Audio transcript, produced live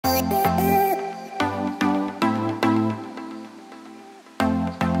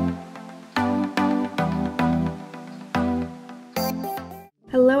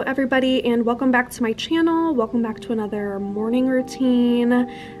Hello everybody and welcome back to my channel. Welcome back to another morning routine.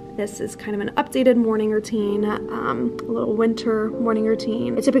 This is kind of an updated morning routine, a little winter morning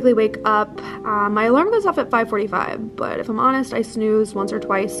routine. I typically wake up, my alarm goes off at 5:45, but if I'm honest, I snooze once or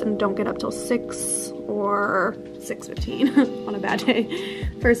twice and don't get up till 6 or 6:15 on a bad day.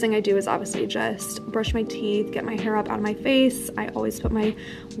 First thing I do is obviously just brush my teeth, get my hair up out of my face. I always put my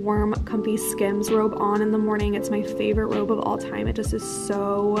warm, comfy Skims robe on in the morning. It's my favorite robe of all time. It just is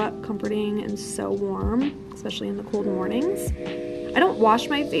so comforting and so warm, especially in the cold mornings. I don't wash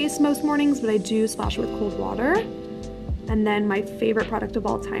my face most mornings, but I do splash it with cold water. And then my favorite product of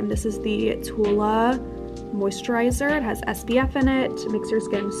all time, this is the Tula moisturizer. It has SPF in it. It makes your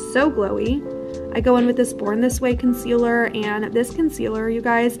skin so glowy. I go in with this Born This Way concealer, and this concealer, you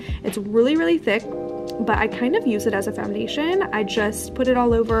guys, it's really, really thick, but I kind of use it as a foundation. I just put it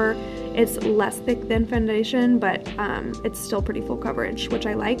all over. It's less thick than foundation, but it's still pretty full coverage, which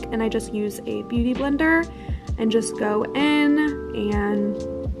I like. And I just use a beauty blender and just go in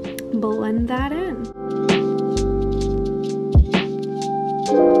and blend that in.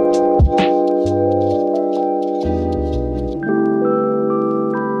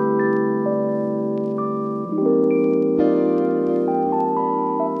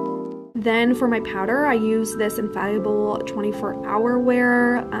 Then for my powder, I use this Infallible 24-hour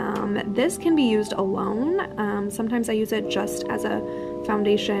wear. This can be used alone. Sometimes I use it just as a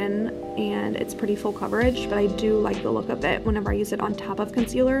foundation and it's pretty full coverage, but I do like the look of it whenever I use it on top of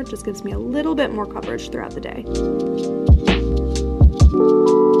concealer. It just gives me a little bit more coverage throughout the day.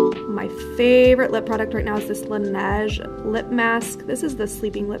 My favorite lip product right now is this Laneige lip mask. This is the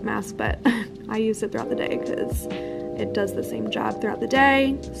sleeping lip mask, but I use it throughout the day because it does the same job throughout the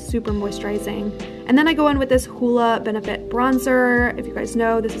day. Super moisturizing. And then I go in with this Hoola Benefit bronzer. If you guys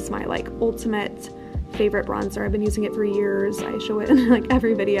know, this is my like ultimate favorite bronzer. I've been using it for years. I show it in like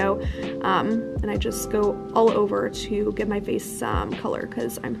every video. And I just go all over to give my face some color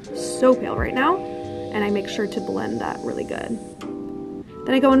because I'm so pale right now. And I make sure to blend that really good.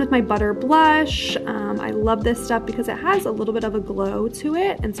 Then I go in with my Butter blush. I love this stuff because it has a little bit of a glow to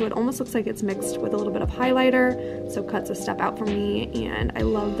it, and so it almost looks like it's mixed with a little bit of highlighter, so it cuts a step out for me, and I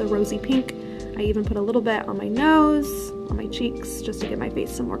love the rosy pink. I even put a little bit on my nose, on my cheeks, just to give my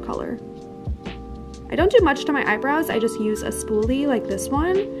face some more color. I don't do much to my eyebrows. I just use a spoolie like this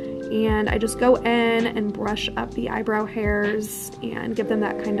one, and I just go in and brush up the eyebrow hairs and give them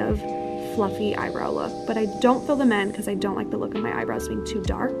that kind of fluffy eyebrow look, but I don't fill them in because I don't like the look of my eyebrows being too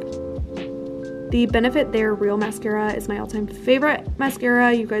dark. The Benefit They're Real mascara is my all-time favorite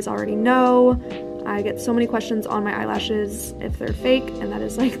mascara. You guys already know. I get so many questions on my eyelashes if they're fake, and that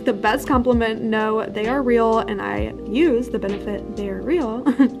is like the best compliment. No, they are real, and I use the Benefit They're Real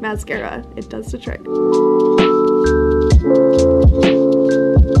mascara. It does the trick.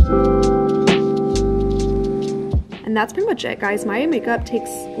 And that's pretty much it, guys. My makeup takes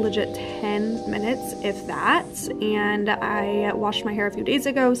legit 10 minutes, if that. And I washed my hair a few days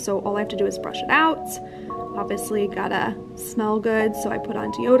ago, so all I have to do is brush it out. Obviously, gotta smell good, so I put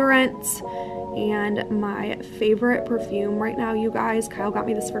on deodorant. And my favorite perfume right now, you guys, Kyle got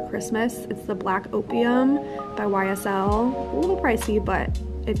me this for Christmas. It's the Black Opium by YSL. A little pricey, but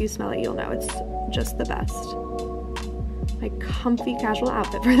if you smell it, you'll know it's just the best. My comfy casual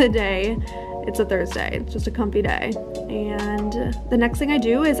outfit for the day. It's a Thursday, it's just a comfy day. And the next thing I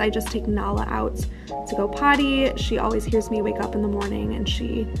do is I just take Nala out to go potty. She always hears me wake up in the morning and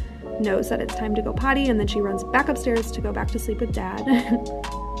she knows that it's time to go potty, and then she runs back upstairs to go back to sleep with Dad.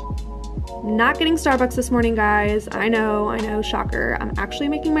 Not getting Starbucks this morning, guys. I know, shocker. I'm actually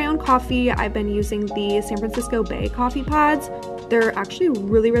making my own coffee. I've been using the San Francisco Bay coffee pods. They're actually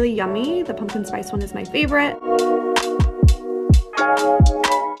really, really yummy. The pumpkin spice one is my favorite.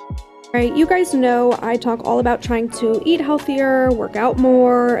 Alright, you guys know I talk all about trying to eat healthier, work out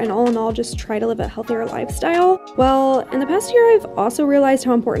more, and all in all just try to live a healthier lifestyle. Well, in the past year I've also realized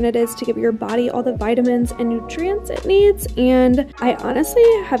how important it is to give your body all the vitamins and nutrients it needs, and I honestly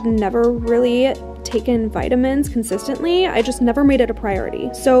have never really taken vitamins consistently. I just never made it a priority.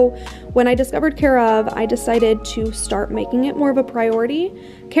 So when I discovered Care Of, I decided to start making it more of a priority.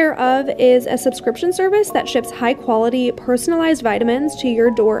 Care Of is a subscription service that ships high quality personalized vitamins to your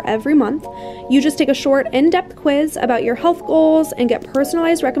door every month. You just take a short in-depth quiz about your health goals and get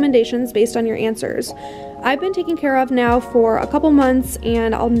personalized recommendations based on your answers. I've been taking Care Of now for a couple months,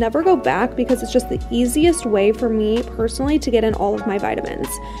 and I'll never go back because it's just the easiest way for me personally to get in all of my vitamins.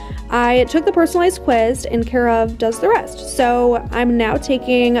 I took the personalized quiz and Care of does the rest. So I'm now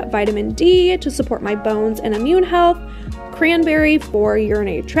taking vitamin D to support my bones and immune health, cranberry for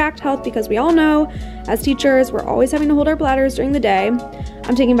urinary tract health, because we all know as teachers we're always having to hold our bladders during the day.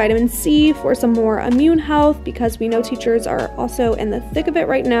 I'm taking vitamin C for some more immune health, because we know teachers are also in the thick of it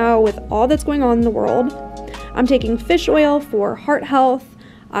right now with all that's going on in the world. I'm taking fish oil for heart health,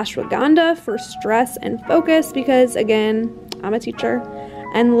 ashwagandha for stress and focus, because again, I'm a teacher.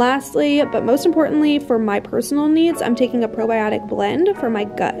 And lastly, but most importantly, for my personal needs, I'm taking a probiotic blend for my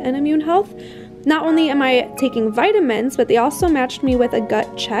gut and immune health. Not only am I taking vitamins, but they also matched me with a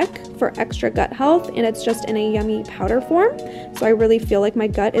gut check for extra gut health, and it's just in a yummy powder form. So I really feel like my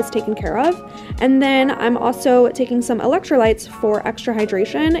gut is taken care of. And then I'm also taking some electrolytes for extra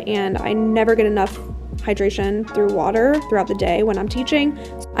hydration, and I never get enough hydration through water throughout the day when I'm teaching.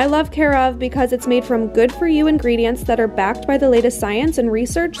 I love Care of because it's made from good for you ingredients that are backed by the latest science and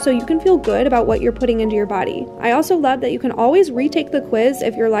research, so you can feel good about what you're putting into your body. I also love that you can always retake the quiz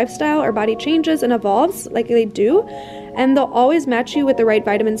if your lifestyle or body changes and evolves like they do, and they'll always match you with the right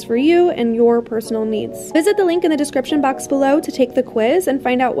vitamins for you and your personal needs. Visit the link in the description box below to take the quiz and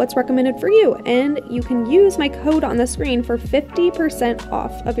find out what's recommended for you, and you can use my code on the screen for 50%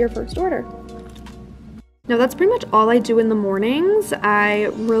 off of your first order. Now that's pretty much all I do in the mornings. I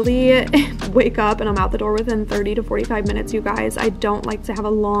really wake up and I'm out the door within 30 to 45 minutes, you guys. I don't like to have a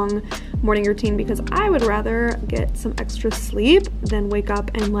long morning routine because I would rather get some extra sleep than wake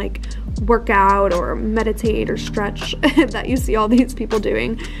up and like work out or meditate or stretch that you see all these people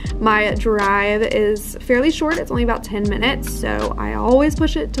doing. My drive is fairly short. It's only about 10 minutes, so I always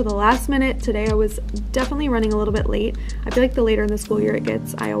push it to the last minute. Today I was definitely running a little bit late. I feel like the later in the school year it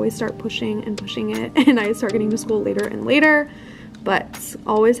gets, I always start pushing and pushing it, and I start getting to school later and later, but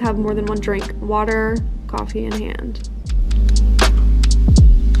always have more than one drink, water, coffee in hand.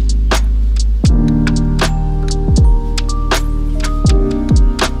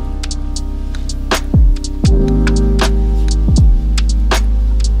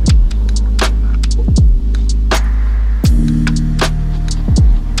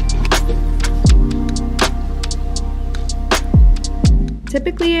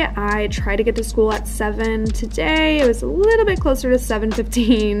 Typically, I try to get to school at 7. Today, it was a little bit closer to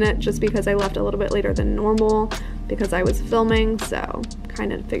 7:15 just because I left a little bit later than normal because I was filming, so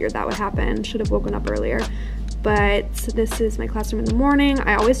kind of figured that would happen. Should have woken up earlier. But this is my classroom in the morning.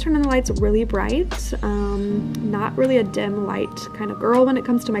 I always turn on the lights really bright. Not really a dim light kind of girl when it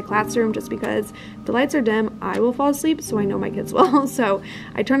comes to my classroom, just because if the lights are dim, I will fall asleep, so I know my kids will. So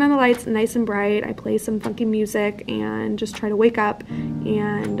I turn on the lights nice and bright. I play some funky music and just try to wake up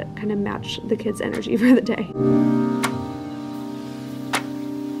and kind of match the kids' energy for the day.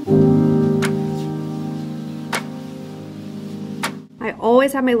 I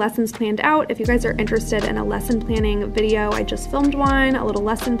always have my lessons planned out. If you guys are interested in a lesson planning video, I just filmed one, a little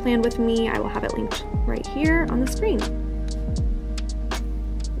lesson plan with me. I will have it linked right here on the screen.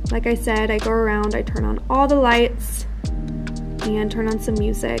 Like I said, I go around, I turn on all the lights and turn on some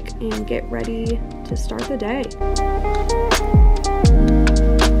music and get ready to start the day.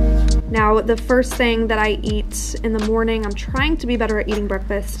 Now, the first thing that I eat in the morning, I'm trying to be better at eating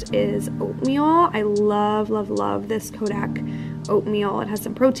breakfast, is oatmeal. I love, love, love this Kodak oatmeal. It has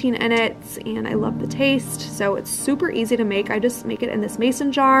some protein in it and I love the taste. So it's super easy to make. I just make it in this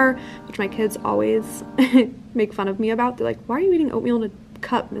mason jar, which my kids always make fun of me about. They're like, why are you eating oatmeal in a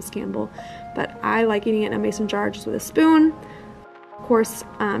cup, Miss Campbell? But I like eating it in a mason jar just with a spoon. Of course,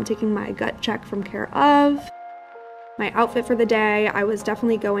 taking my gut check from Care of. My outfit for the day, I was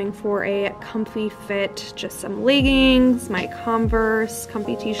definitely going for a comfy fit, just some leggings, my Converse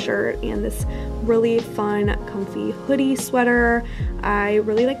comfy t-shirt, and this really fun comfy hoodie sweater. I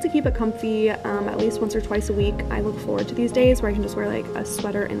really like to keep it comfy at least once or twice a week. I look forward to these days where I can just wear like a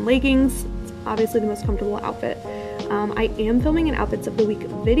sweater and leggings. It's obviously the most comfortable outfit. I am filming an Outfits of the Week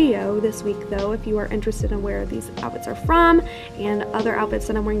video this week though. If you are interested in where these outfits are from and other outfits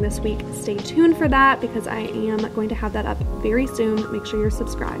that I'm wearing this week, stay tuned for that because I am going to have that up very soon. Make sure you're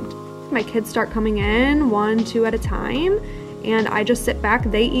subscribed. My kids start coming in 1, 2 at a time, and I just sit back.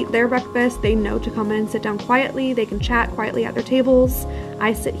 They eat their breakfast. They know to come in, sit down quietly. They can chat quietly at their tables.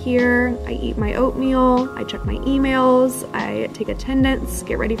 I sit here, I eat my oatmeal, I check my emails, I take attendance,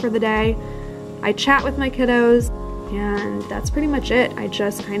 get ready for the day. I chat with my kiddos. And that's pretty much it. I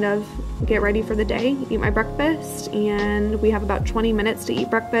just kind of get ready for the day, eat my breakfast, and we have about 20 minutes to eat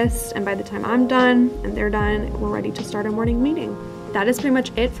breakfast, and by the time I'm done and they're done, we're ready to start our morning meeting. That is pretty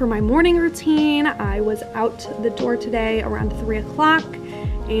much it for my morning routine. I was out the door today around 3 o'clock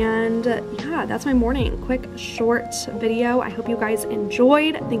And yeah, that's my morning. Quick, short video. I hope you guys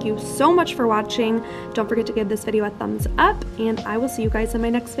enjoyed. Thank you so much for watching. Don't forget to give this video a thumbs up, and I will see you guys in my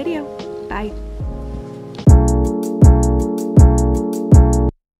next video. Bye.